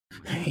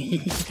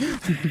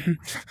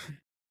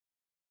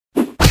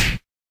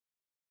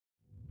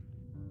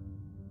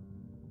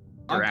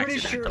I'm pretty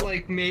sure,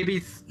 like,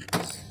 maybe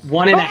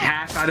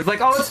 1.5 out of,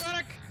 like, oh, it's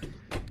Fennec!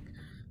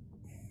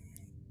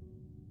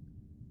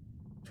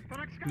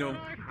 No.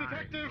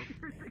 Detective!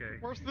 Okay.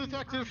 Where's the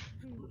detective?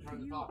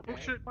 Oh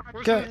shit,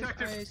 where's Go. the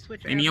detective? I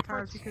switch Amy,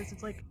 avatars because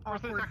it's like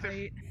Where's the awkward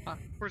detective? height.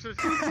 Where's the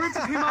Words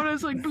came out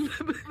as like.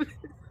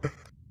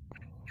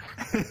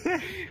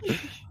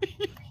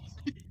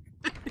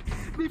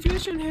 Maybe I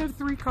shouldn't have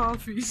 3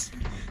 coffees.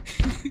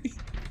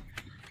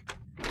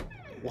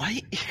 What?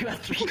 You got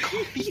 3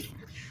 coffees?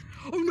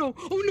 Oh no!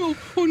 Oh no!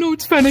 Oh no!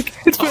 It's Fennec!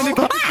 It's Fennec!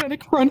 It's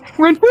Fennec! Run!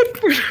 Run!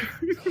 Run!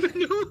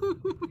 No!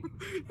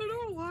 I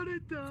don't want to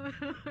die.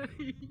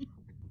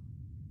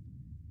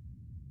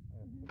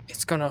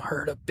 It's gonna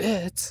hurt a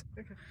bit.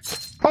 Okay.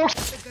 Oh!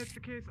 If that's the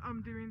case,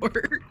 I'm doing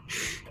work.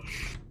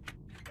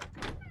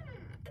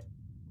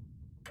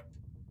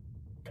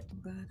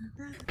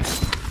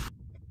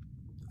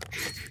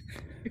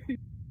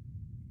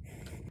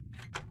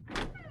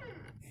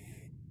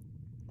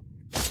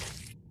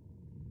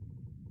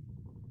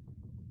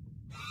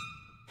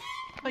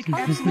 Like,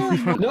 absolutely.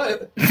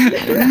 What?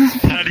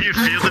 How do you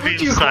feel to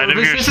be inside of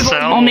your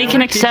cell? I'll make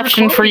an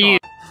exception for you.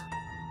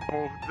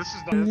 Oh, this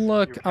is the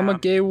Look, I'm a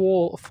gay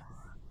wolf.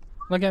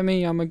 Look at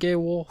me, I'm a gay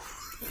wolf.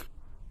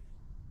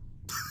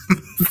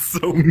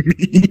 So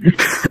mean.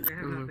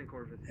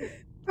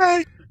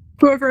 Hey,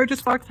 whoever I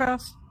just walked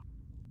past.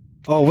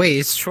 Oh wait,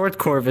 it's short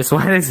Corvus.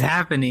 What is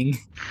happening?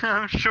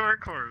 I'm sure,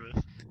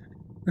 Corvus.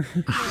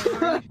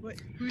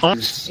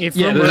 If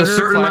Yeah, you're there's a murdered,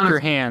 certain clap amount your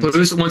of hands.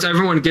 clues once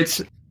everyone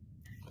gets.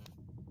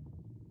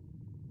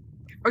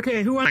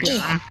 Okay, who wants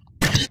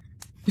Thanks,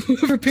 to?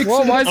 Whoever picks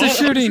Whoa, it why up. is it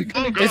shooting?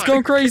 Oh, It's God.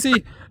 going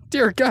crazy.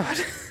 Dear God.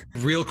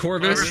 Real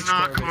Corvus? Corvus,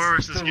 not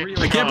Corvus. Is getting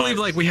I can't believe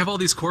like we have all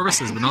these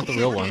Corvuses, but not the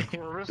real one.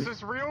 Corvus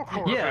is real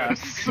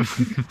Corvus.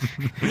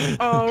 Yeah.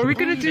 Oh, are we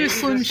gonna do a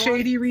Slim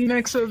Shady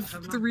remix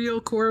of the real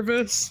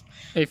Corvus?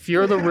 If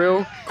you're the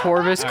real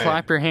Corvus,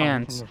 clap your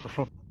hands.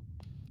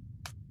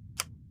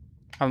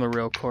 I'm the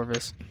real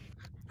Corvus.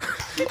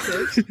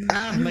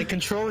 My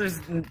controllers.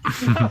 You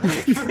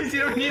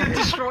don't need to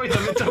destroy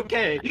them. It's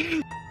okay.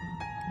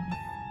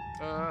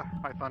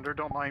 Hi Thunder,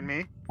 don't mind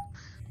me.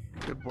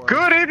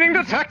 Good evening,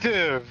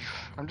 detective!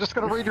 I'm just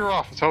gonna raid your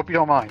office, hope you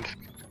don't mind.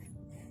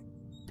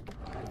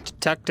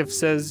 Detective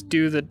says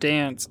do the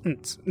dance.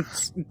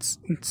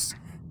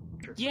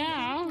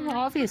 Yeah,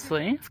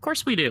 obviously. Of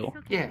course we do.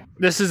 Yeah.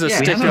 This is a Yeah,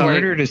 we stick have a up.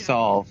 murder to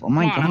solve. Oh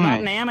my Come on, I'm not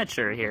an god.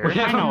 amateur here.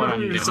 I know what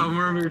I'm doing. So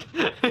murdered.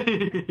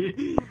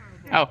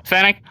 Oh,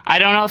 Fennec, I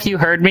don't know if you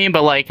heard me,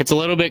 but like, it's a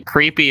little bit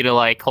creepy to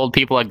like hold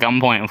people at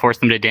gunpoint and force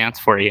them to dance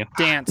for you.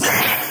 Dance.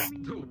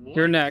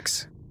 You're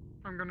next.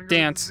 I'm gonna go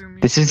Dance. zoom in.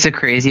 This is the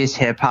craziest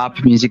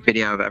hip-hop music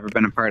video I've ever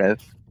been a part of.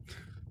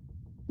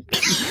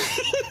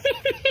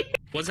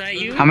 Was that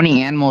you? How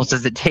many animals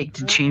does it take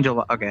to change a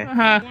Okay.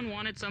 Someone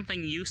wanted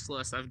something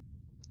useless.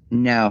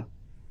 No.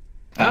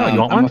 Oh, you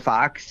want I'm one? a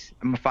fox.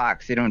 I'm a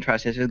fox. I don't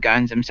trust us with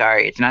guns. I'm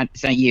sorry. It's not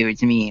you.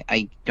 It's me.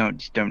 I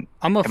don't. I'm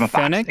a I'm a fox.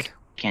 Fennec.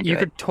 Can't do You it.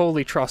 could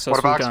totally trust us What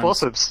about with guns.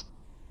 explosives?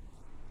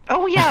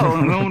 Oh yeah. Oh,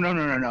 no.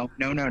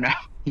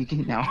 You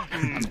can no.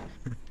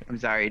 I'm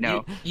sorry.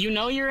 No. You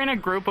know you're in a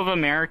group of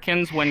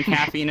Americans when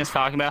Caffeine is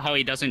talking about how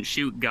he doesn't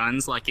shoot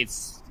guns like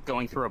it's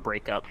going through a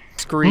breakup.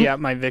 Scream at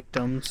my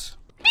victims.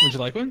 Would you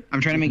like one?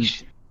 I'm trying to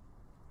make.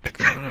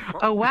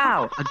 Oh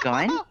wow, a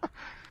gun?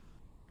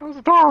 That was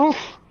adorable.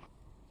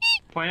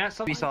 Point at Be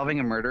something. solving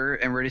a murder,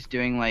 and we're just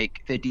doing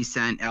like 50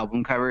 Cent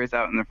album covers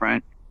out in the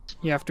front.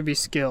 You have to be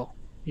skill.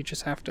 You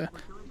just have to.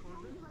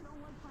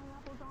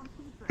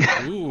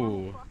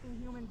 Ooh.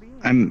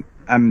 I don't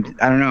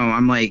know.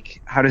 I'm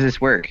like, how does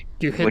this work?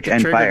 You hit Which the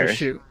end trigger to fires?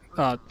 shoot.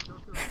 Uh,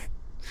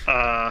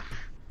 I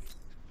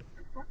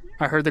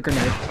heard the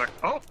grenade.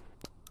 Oh,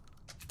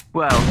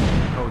 Well,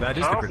 Oh, that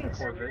is the grenade.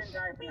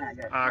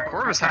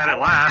 Corvus had it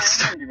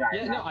last.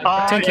 Yeah,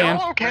 no, Tin can.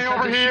 yeah, okay,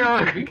 over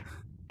here.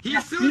 He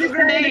threw the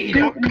grenade!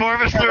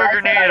 Corvus threw a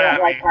grenade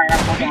at me.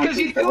 Because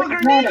you threw a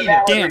grenade!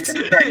 Dance.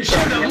 Dance!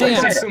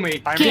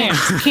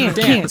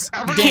 Dance.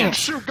 Dance.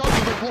 Shoot guns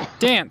in the floor.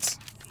 Dance.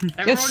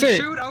 Everyone Yes, it.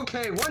 shoot?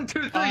 Okay, 1,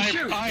 2, 3,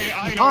 shoot!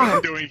 I know what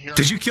I'm doing here.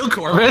 Did you kill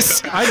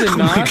Corvus? I did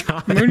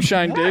not.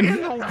 Moonshine did.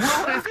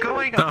 What is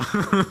going on?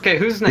 Okay,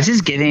 who's next? this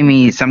is giving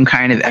me some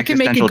kind of I can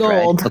make it existential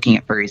dread gold. looking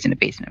at furries in a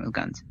basement with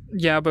guns.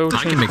 Yeah, but it was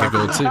I can make it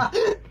gold too.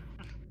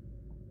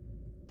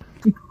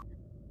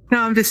 No,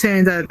 I'm just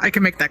saying that I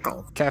can make that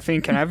goal.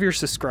 Caffeine, can I have your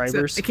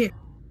subscribers? I can't.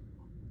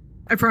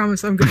 I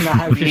promise I'm gonna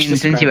I mean,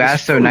 since you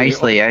asked so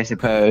nicely, I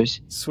suppose.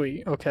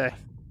 Sweet. Okay.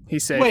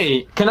 He's safe.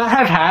 Wait, can I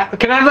have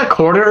Can I have a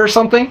quarter or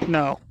something?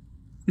 No.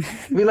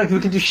 We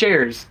can do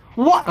shares.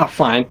 What? Oh,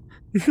 fine.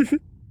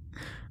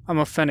 I'm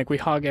a Fennec. We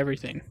hog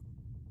everything.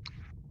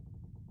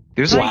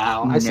 There's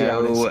Wow, I see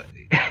how it no,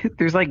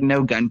 there's like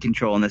no gun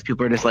control in this.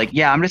 People are just like,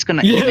 yeah, I'm just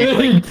gonna aim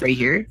it like right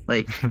here,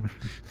 like.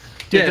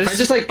 Yeah, Dude, if I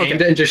just like aimed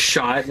it and just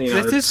shot it, you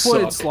know, This is it'd what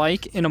suck. it's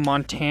like in a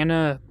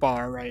Montana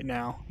bar right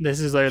now. This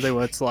is literally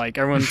what it's like.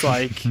 Everyone's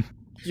like,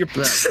 "You're."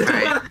 Look,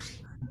 alright.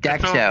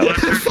 Dexo.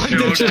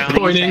 Dexo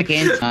 20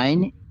 seconds.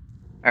 9.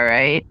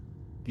 Alright.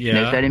 Yeah.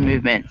 No sudden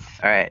movements.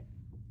 Alright.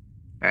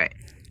 Alright.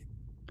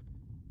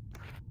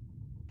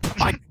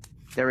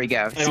 There we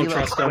go. I don't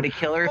trust him. Would a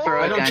killer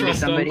throw I a don't gun to trust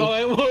somebody? him.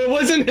 Oh, it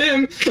wasn't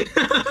him.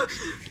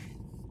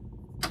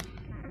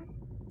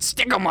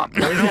 Stick 'em up.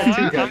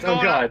 Oh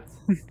god.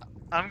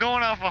 I'm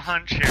going off a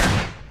hunch here.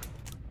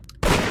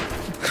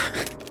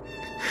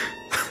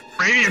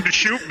 Ready him to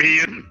shoot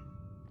me.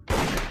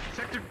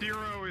 Detective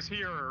Dero is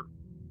here.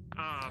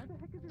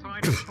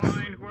 Trying to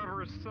find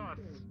whoever is sus.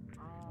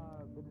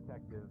 The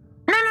detective.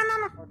 No.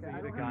 Okay,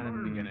 the gun in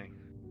the beginning.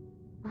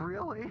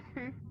 Really?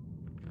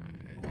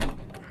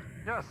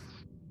 Yes.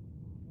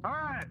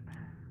 Alright.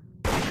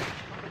 I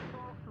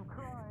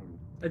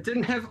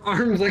didn't have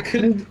arms. I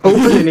couldn't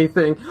open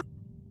anything.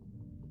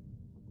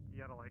 You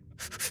gotta like...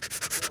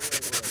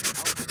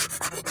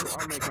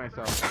 I'll make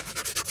myself.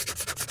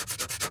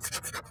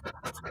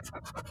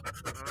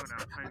 Oh no,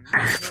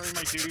 I'm doing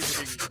my duties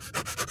of being...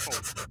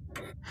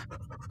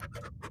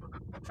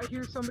 I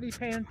hear somebody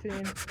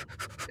panting.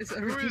 Is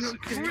everything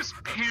okay? Who is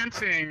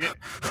panting?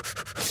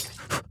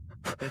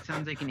 That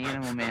sounds like an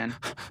animal man.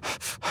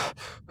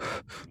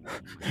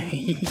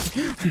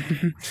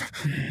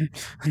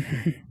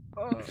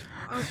 Oh,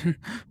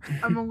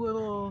 I'm a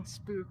little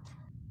spooked.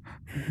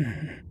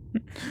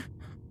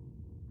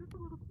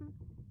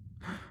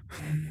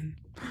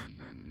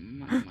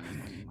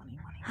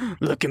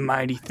 Looking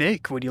mighty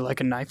thick. Would you like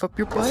a knife up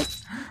your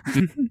butt?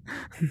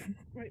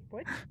 Wait,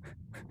 what?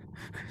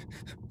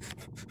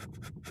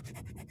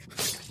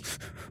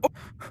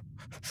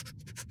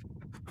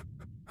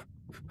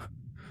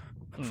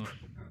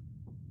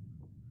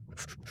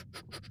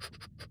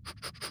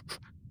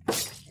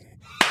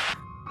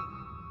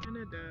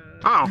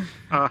 Oh,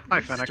 hi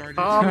Fennec.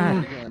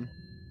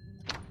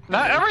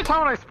 Now every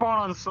time I spawn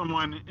on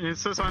someone and it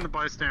says I'm the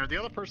bystander, the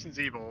other person's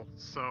evil,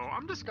 so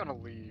I'm just gonna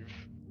leave.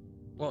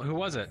 Well, who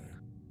was it?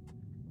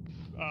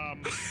 I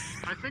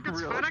think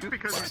it's Fennec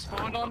because he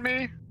spawned on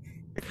me.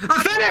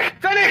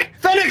 Fennec! Fennec!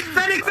 Fennec!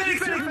 Fennec! Fennec! Fennec!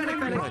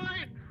 Fennec!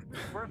 Fennec!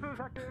 Where's the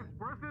detective?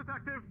 Where's the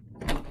detective?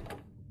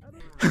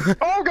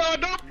 Oh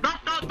god, no!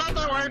 Not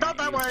that way, not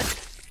that way!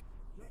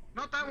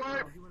 Not that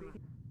way!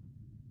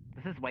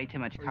 This is way too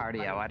much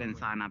cardio. I didn't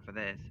sign up for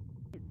this.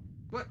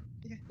 What?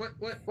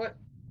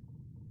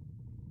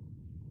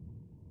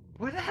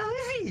 Where the hell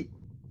is he?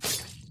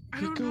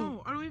 I don't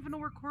know. I don't even know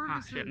where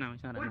Corvus is. Shit, no,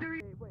 he's not. Wait,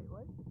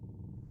 what?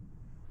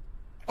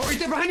 Oh, he's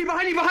there behind you!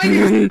 Behind you!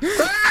 Behind you!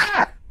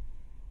 Ah!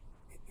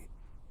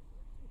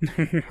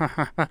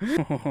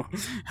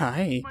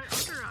 Hi. My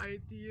other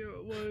idea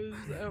was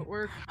at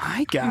work.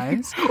 Hi,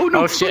 guys. Oh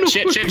no! Oh shit!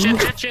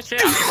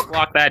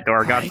 Lock that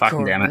door. God Hi,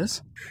 fucking damn it.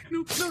 Corvus.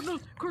 No!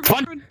 Corvus, Come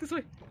on. run this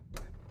way!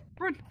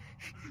 Run!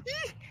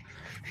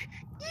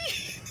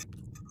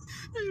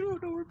 I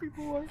don't know where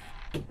people are.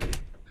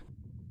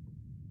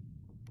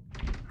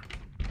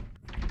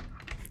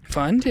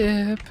 Fun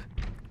dip.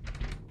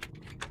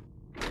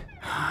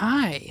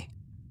 Hi.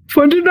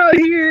 Fun to not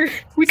here.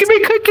 We can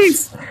make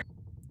cookies.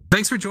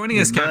 Thanks for joining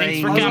us, Kevin.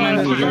 Thanks for coming.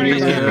 I will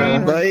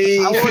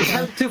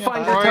attempt to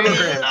find your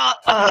telegram.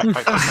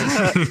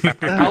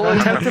 I will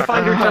attempt to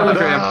find your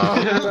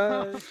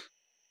telegram.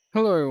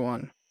 Hello,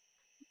 everyone.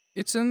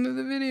 It's the end of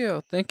the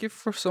video. Thank you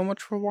so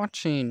much for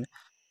watching.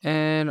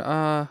 And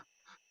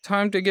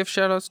time to give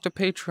shoutouts to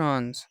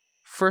patrons.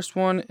 First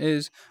one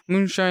is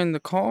Moonshine the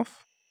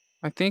Cough.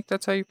 I think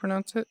that's how you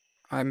pronounce it.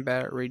 I'm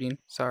bad at reading.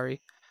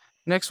 Sorry.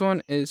 Next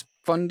one is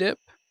Fun Dip,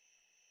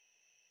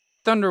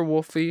 Thunder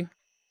Wolfie,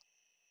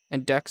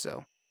 and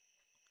Dexo.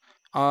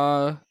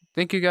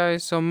 Thank you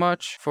guys so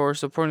much for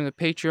supporting the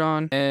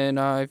Patreon. And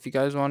if you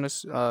guys want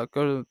to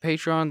go to the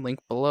Patreon, link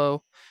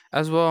below.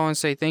 As well, I want to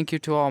say thank you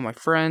to all my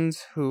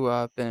friends who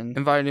have been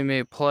inviting me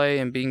to play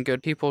and being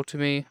good people to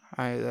me.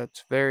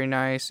 That's very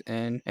nice,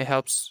 and it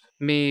helps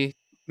me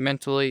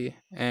mentally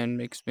and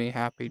makes me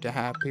happy to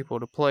have people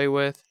to play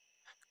with.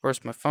 Of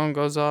course, my phone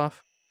goes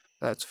off.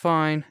 That's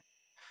fine.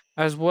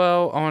 As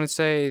well, I want to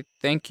say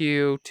thank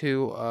you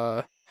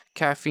to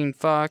Caffeine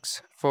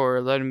Fox for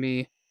letting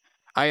me.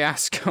 I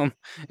asked him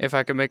if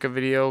I could make a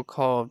video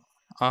called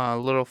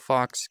Little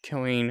Fox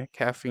Killing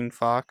Caffeine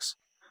Fox,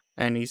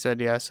 and he said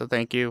yes, so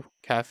thank you,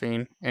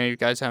 Caffeine. And if you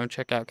guys haven't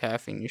checked out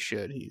Caffeine, you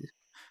should. He's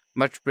a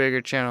much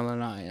bigger channel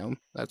than I am,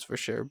 that's for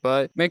sure,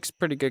 but makes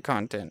pretty good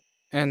content.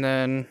 And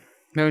then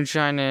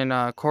Moonshine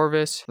and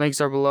Corvus,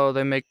 links are below.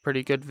 They make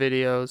pretty good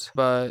videos,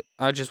 but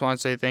I just want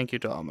to say thank you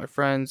to all my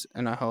friends,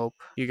 and I hope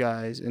you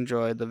guys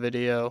enjoyed the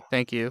video.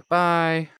 Thank you. Bye.